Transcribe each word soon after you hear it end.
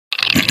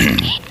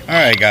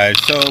Alright guys,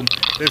 so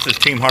this is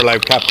Team Hard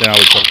Life Captain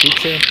Ali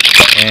Cortuche,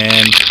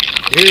 and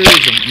here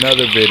is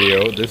another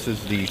video. This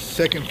is the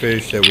second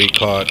fish that we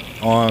caught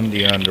on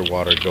the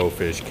underwater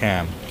GoFish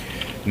cam.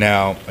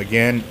 Now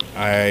again,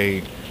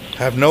 I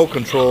have no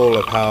control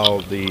of how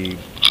the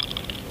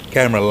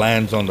camera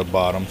lands on the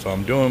bottom, so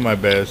I'm doing my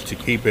best to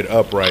keep it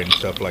upright and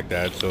stuff like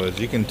that. So as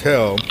you can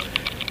tell,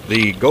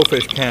 the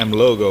GoFish cam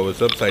logo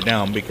is upside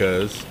down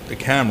because the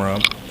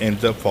camera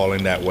ends up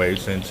falling that way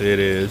since it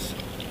is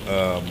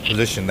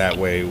positioned that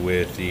way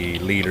with the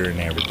leader and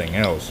everything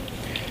else.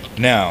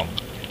 Now,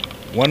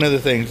 one of the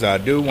things I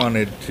do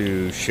wanted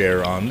to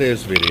share on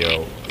this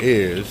video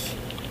is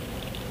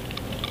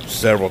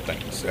several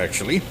things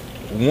actually.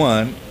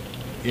 One,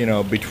 you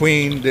know,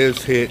 between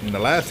this hit and the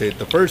last hit,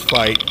 the first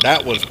fight,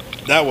 that was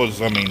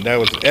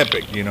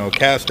epic. You know,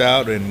 cast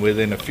out and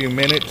within a few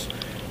minutes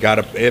got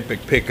an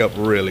epic pickup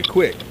really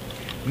quick.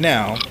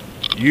 Now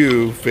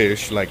you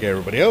fish like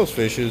everybody else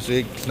fishes.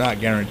 It's not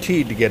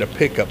guaranteed to get a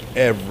pickup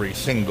every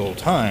single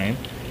time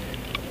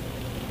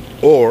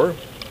or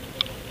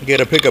get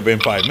a pickup in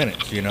 5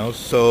 minutes, you know.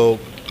 So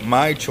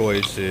my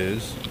choice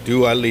is,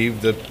 do I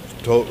leave the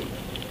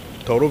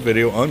total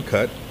video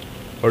uncut,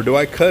 or do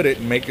I cut it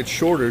and make it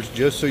shorter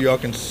just so y'all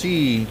can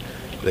see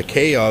the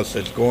chaos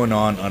that's going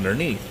on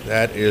underneath?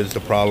 That is the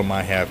problem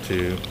I have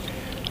to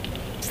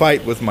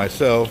fight with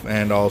myself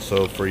and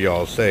also for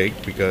y'all's sake,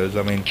 because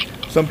I mean,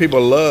 some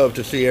people love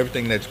to see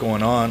everything that's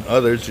going on,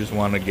 others just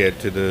want to get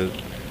to the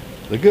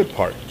good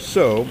part.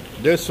 So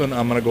this one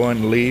I'm gonna go ahead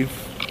and leave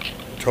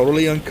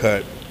totally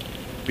uncut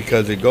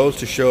because it goes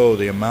to show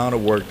the amount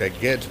of work that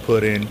gets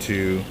put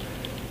into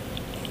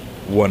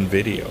one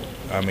video.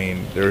 I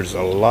mean, there's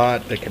a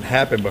lot that can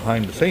happen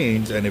behind the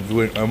scenes, and if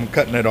I'm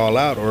cutting it all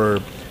out or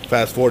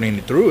fast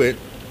forwarding through it,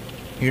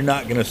 you're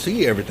not gonna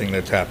see everything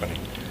that's happening.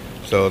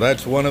 So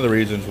that's one of the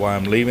reasons why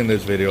I'm leaving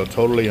this video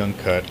totally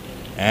uncut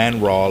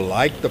and raw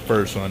like the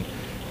first one,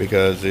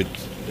 because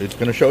it's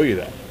going to show you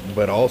that.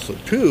 But also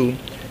too,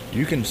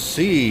 you can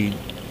see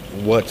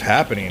what's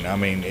happening. I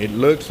mean, it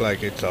looks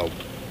like it's a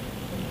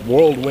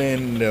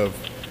whirlwind of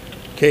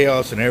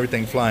chaos and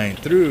everything flying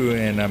through,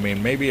 and I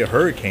mean, maybe a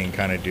hurricane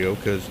kind of deal,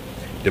 because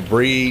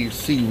debris,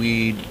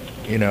 seaweed,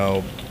 you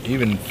know,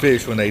 even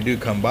fish when they do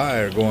come by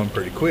are going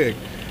pretty quick.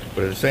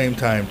 But at the same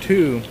time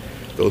too,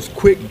 those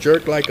quick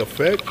jerk-like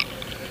effects,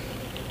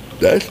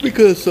 that's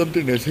because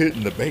something is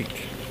hitting the bait.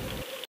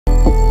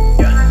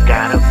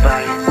 Gotta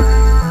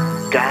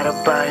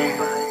bite.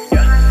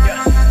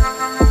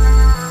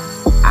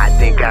 I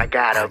think I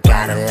got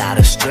a lot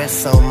of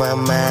stress on my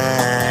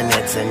mind.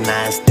 It's a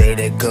nice day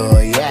to go.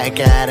 Yeah, I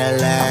got a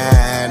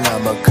line.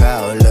 I'ma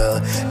call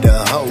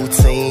the whole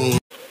team.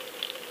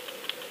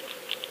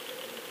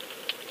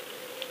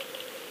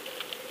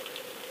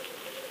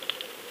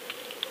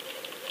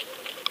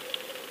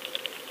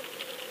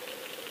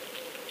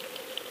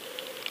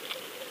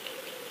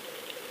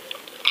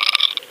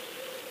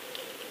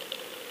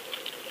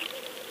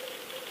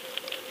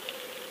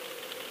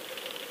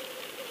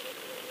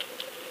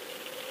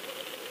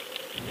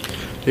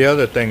 The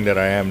other thing that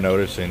I am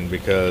noticing,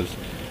 because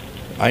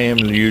I am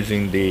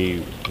using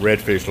the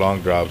redfish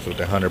long drops with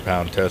the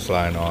 100-pound test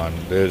line on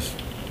this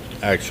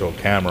actual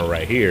camera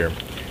right here,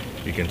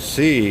 you can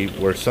see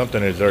where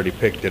something has already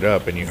picked it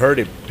up, and you heard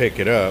it pick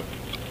it up,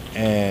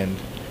 and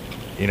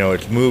you know,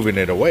 it's moving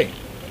it away.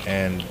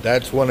 And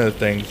that's one of the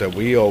things that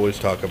we always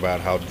talk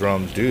about, how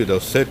drums do. They'll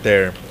sit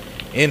there,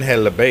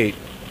 inhale the bait,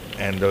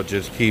 and they'll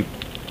keep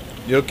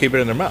it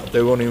in their mouth.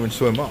 They won't even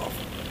swim off.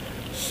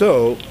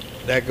 So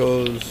that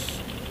goes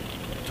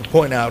to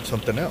point out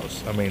something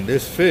else. I mean,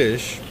 this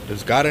fish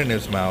has got it in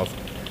his mouth,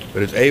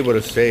 but is able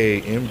to stay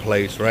in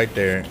place right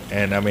there.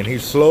 And I mean,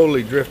 he's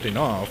slowly drifting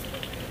off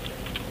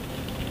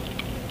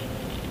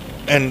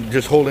and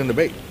just holding the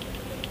bait.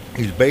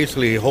 He's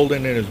basically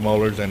holding in his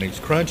molars and he's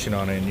crunching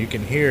on it, and you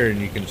can hear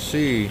and you can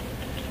see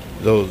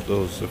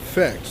those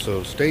effects.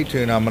 So stay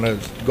tuned. I'm gonna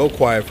go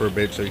quiet for a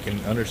bit so you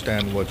can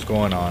understand what's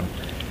going on,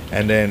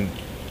 and then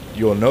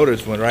you'll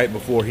notice when right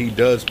before he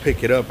does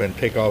pick it up and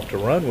take off to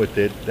run with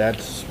it,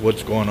 that's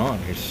what's going on.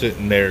 He's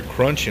sitting there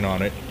crunching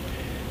on it,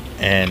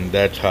 and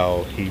that's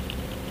how he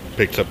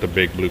picks up the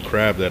big blue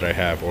crab that I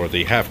have, or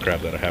the half crab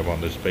that I have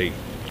on this bait.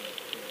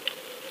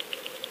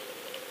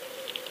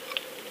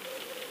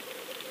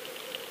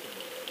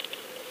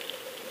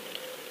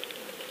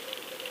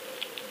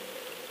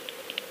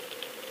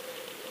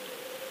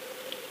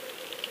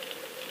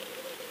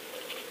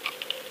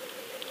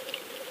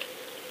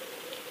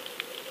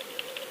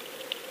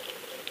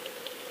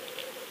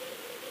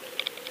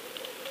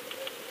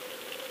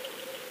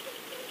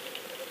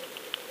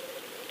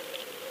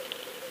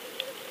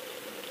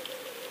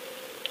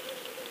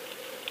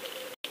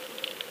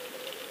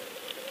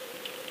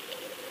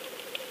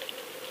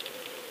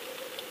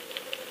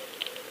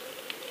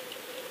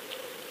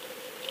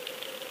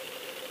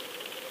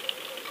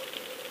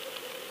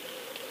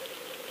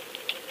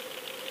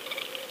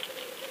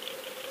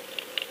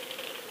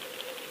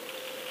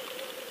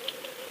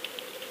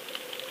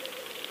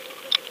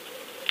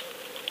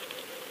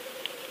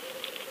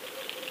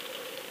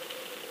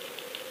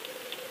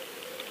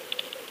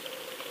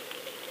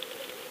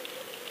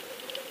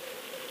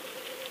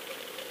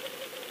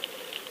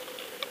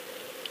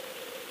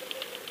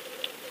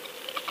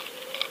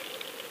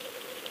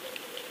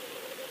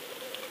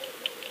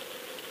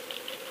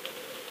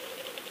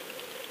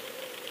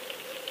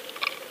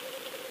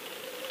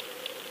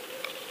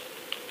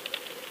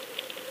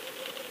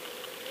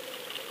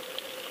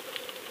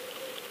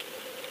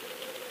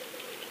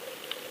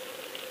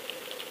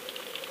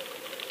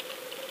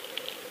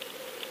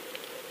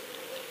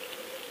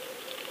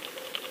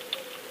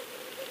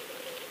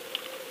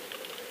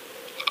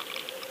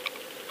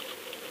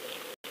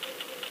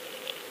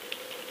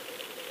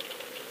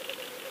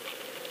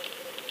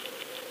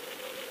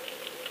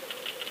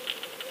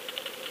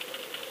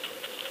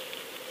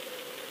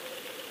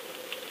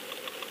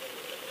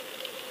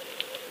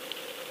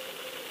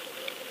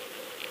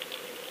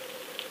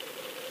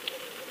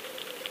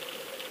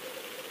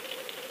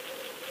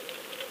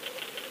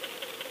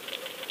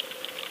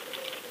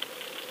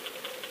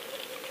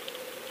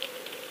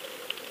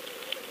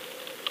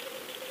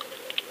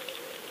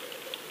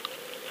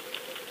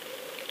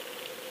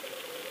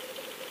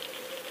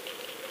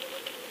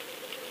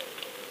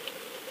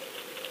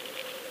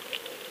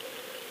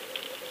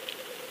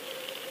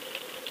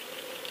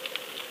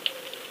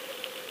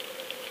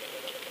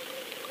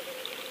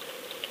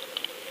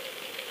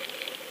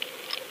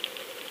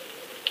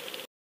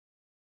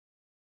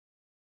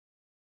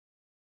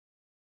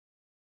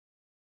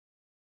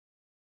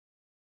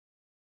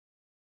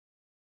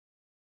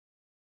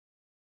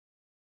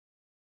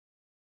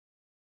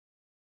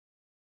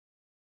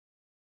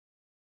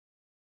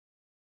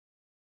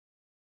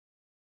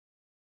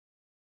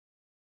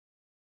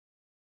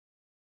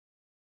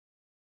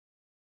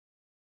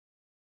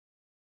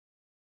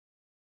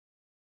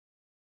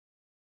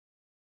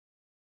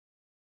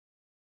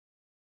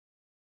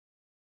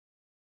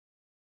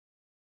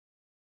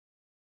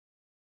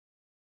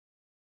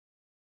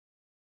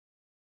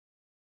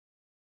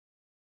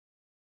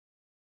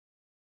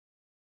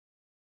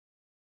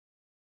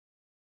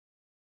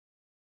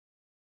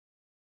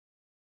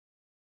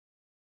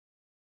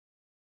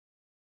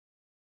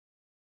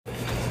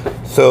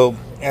 So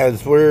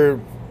as we're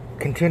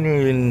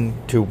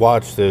continuing to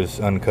watch this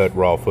uncut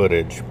raw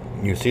footage,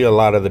 you see a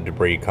lot of the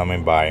debris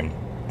coming by,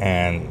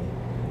 and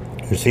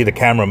you see the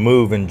camera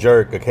move and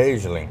jerk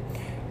occasionally.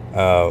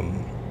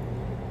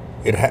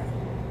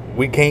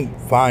 We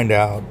can't find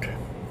out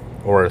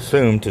or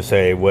assume to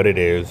say what it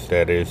is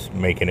that is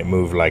making it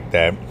move like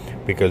that,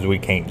 because we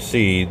can't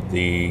see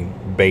the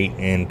bait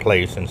in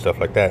place and stuff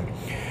like that.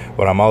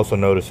 What I'm also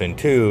noticing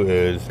too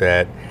is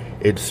that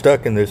it's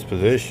stuck in this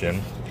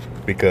position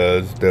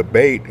because the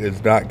bait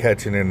is not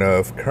catching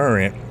enough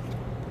current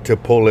to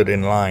pull it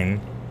in line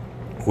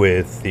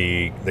with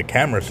the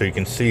camera so you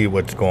can see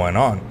what's going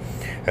on.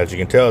 As you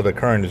can tell, the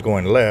current is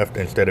going left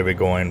instead of it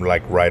going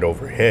like right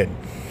overhead.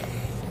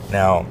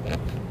 Now,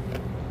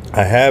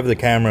 I have the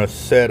camera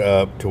set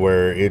up to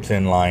where it's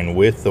in line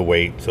with the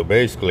weight, so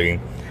basically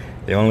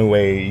the only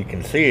way you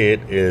can see it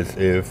is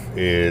if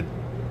it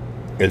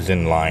is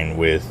in line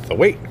with the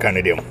weight, kind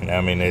of deal. I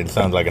mean, it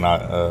sounds like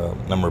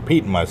I'm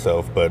repeating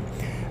myself, but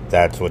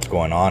that's what's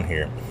going on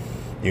here.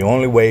 The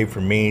only way for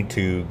me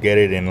to get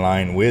it in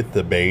line with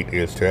the bait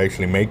is to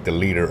actually make the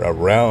leader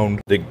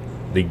around the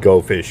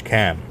GoFish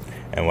cam.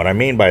 And what I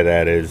mean by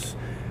that is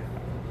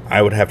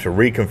I would have to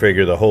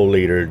reconfigure the whole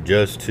leader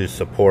just to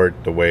support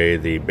the way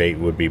the bait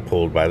would be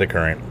pulled by the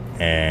current,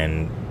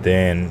 and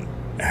then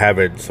have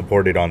it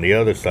supported on the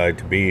other side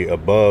to be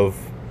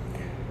above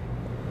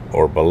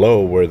or below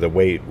where the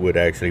weight would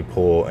actually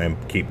pull and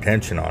keep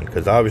tension on.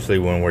 Because obviously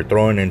when we're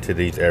throwing into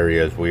these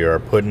areas, we are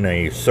putting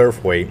a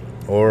surf weight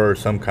or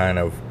some kind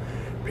of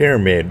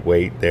pyramid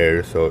weight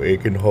there so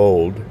it can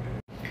hold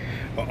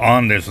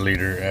on this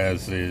leader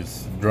as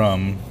this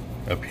drum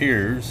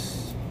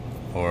appears,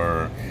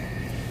 or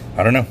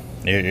I don't know.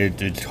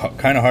 It's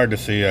kind of hard to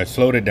see. I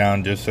slowed it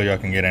down just so y'all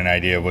can get an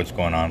idea of what's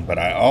going on, but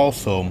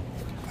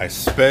I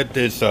sped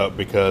this up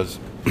because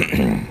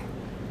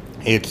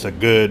it's a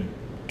good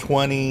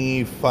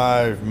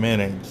 25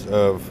 minutes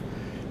of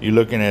you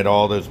looking at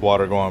all this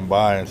water going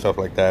by and stuff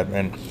like that.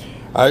 And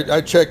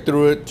I checked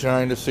through it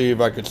trying to see if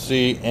I could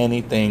see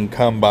anything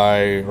come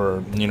by,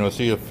 or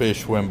see a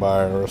fish swim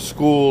by, or a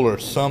school or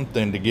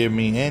something to give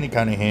me any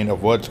kind of hint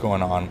of what's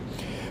going on.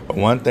 But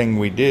one thing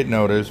we did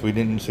notice, we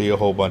didn't see a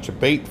whole bunch of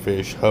bait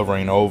fish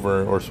hovering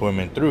over or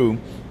swimming through.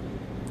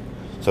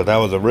 So that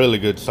was a really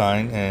good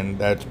sign, and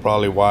that's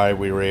probably why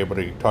we were able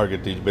to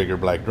target these bigger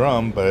black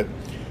drum. But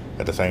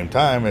at the same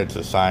time, it's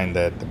a sign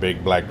that the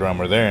big black drum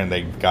are there and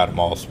they got them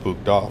all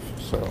spooked off.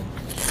 So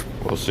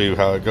we'll see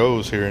how it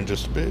goes here in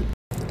just a bit.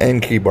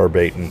 And keep our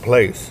bait in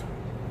place.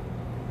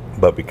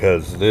 But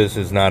because this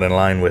is not in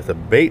line with a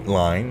bait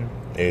line,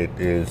 it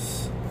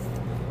is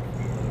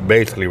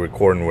basically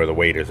recording where the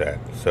weight is at.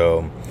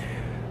 So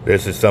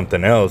this is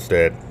something else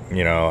that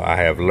I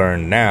have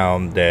learned now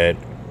that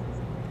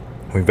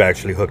we've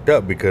actually hooked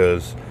up,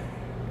 because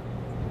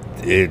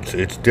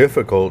it's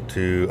difficult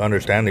to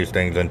understand these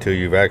things until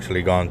you've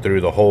actually gone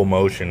through the whole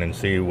motion and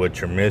see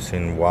what you're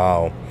missing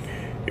while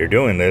you're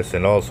doing this.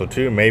 And also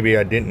too, maybe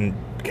I didn't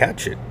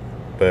catch it.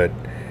 But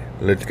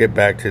let's get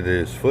back to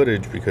this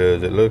footage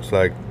because it looks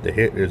like the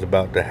hit is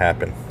about to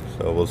happen.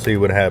 So we'll see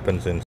what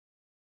happens in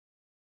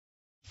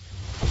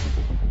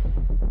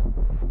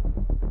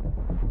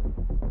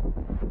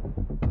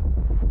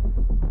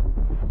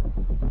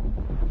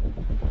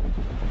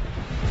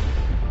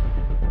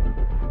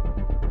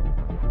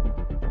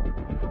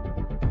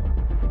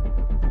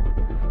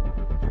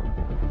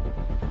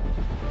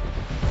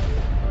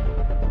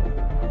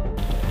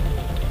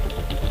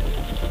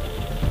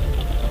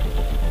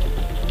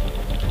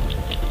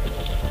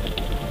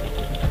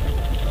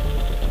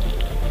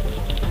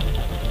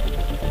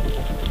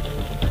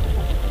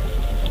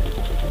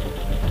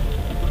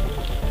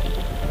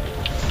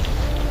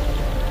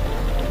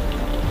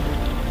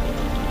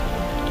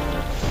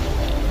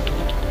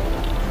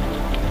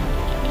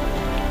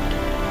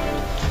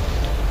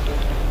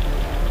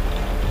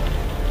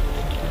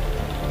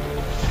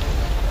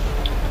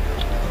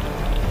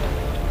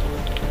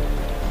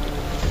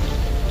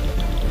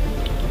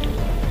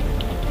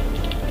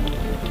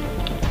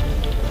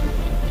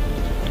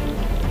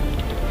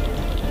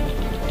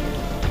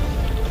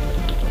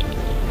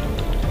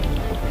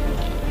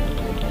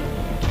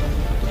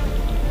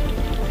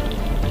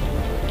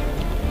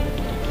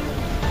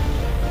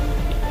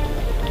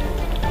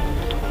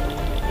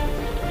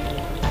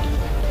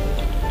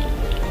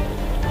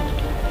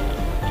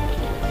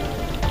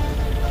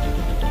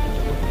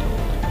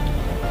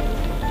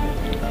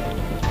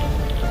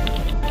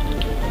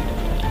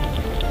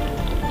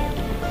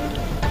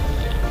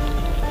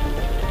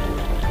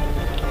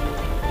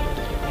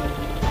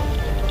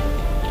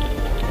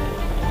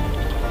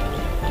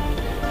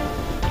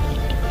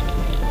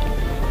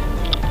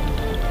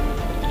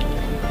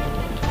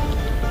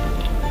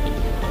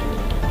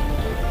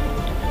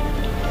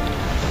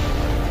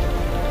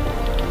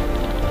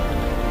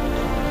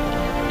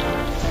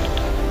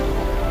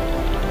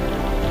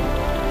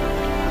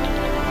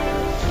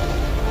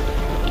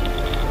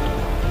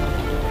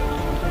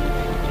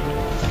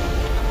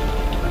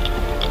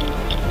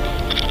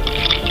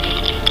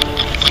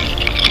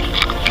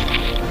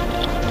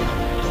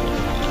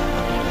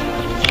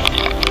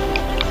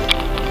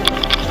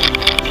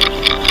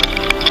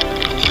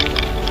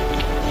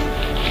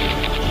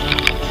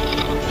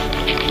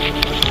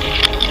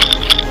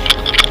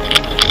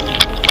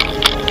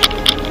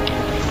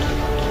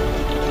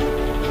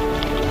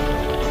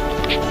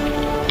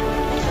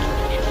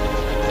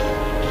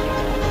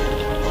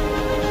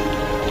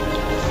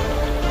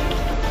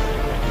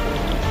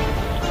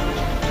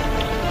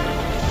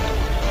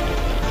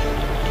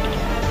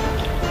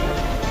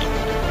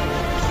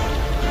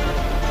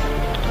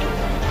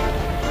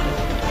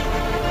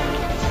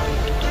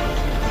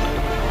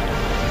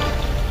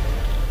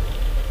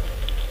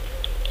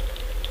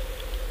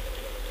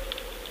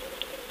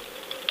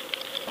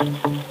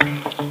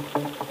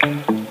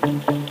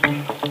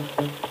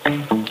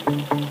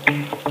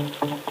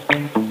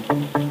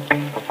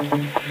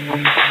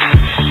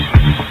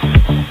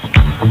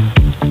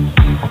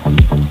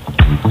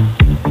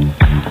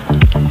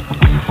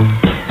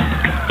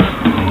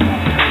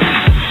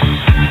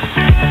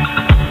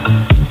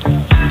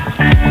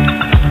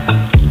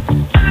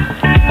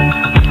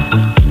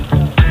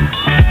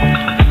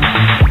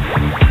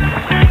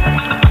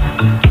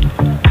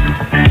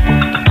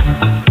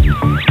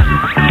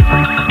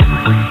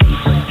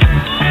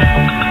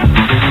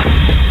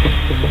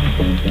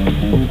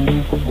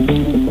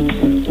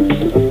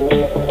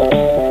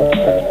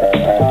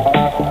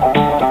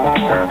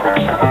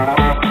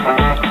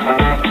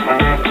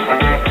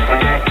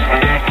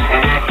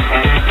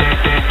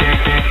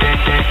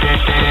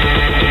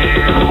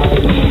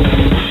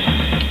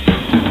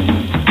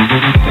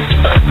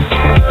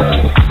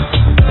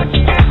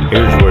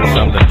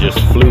something just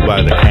flew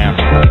by the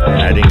camera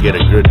and I didn't get a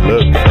good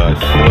look, so I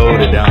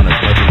slowed it down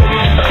as much as I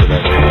can so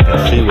that way we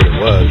can see what it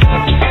was.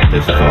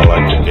 This is all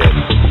I could get.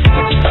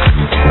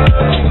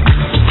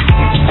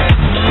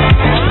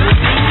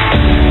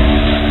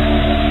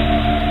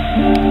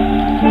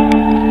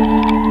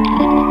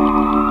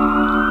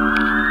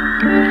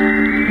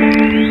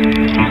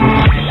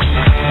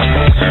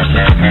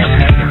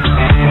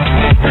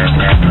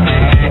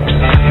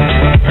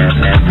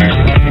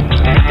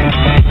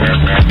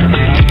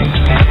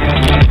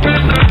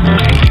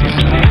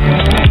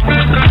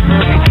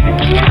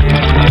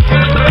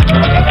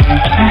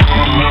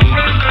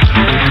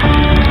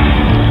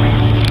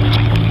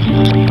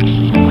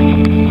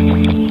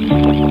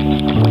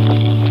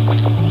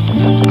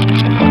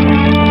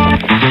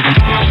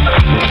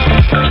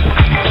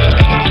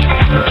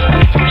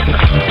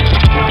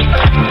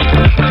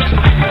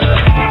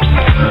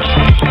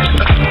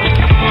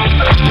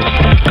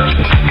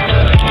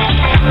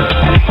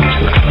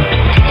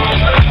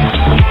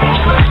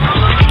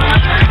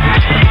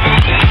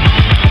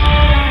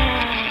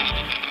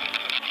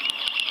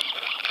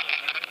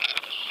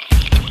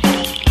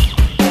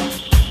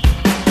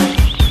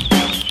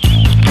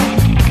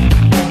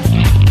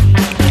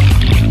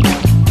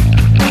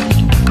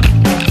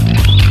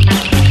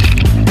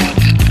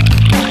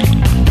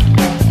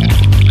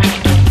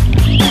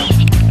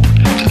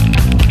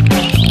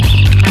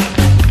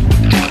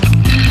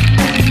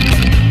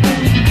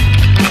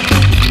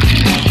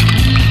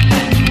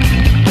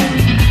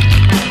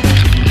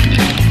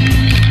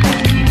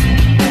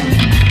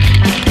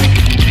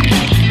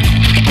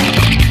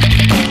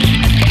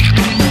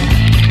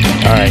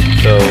 Alright,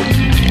 so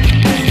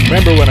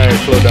remember when I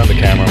slowed down the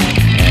camera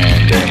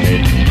and then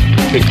it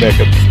picked back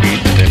up the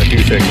speed, and then a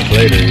few seconds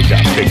later it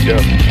got picked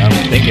up. I'm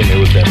thinking it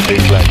was that big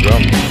black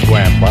drum that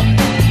swam by.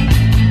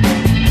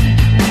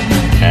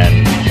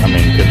 And I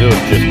mean, because it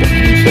was just a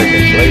few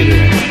seconds later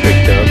and it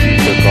picked up and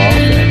took off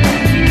and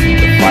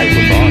the fight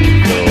was on.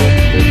 So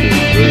this is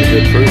really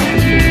good proof.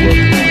 This is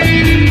what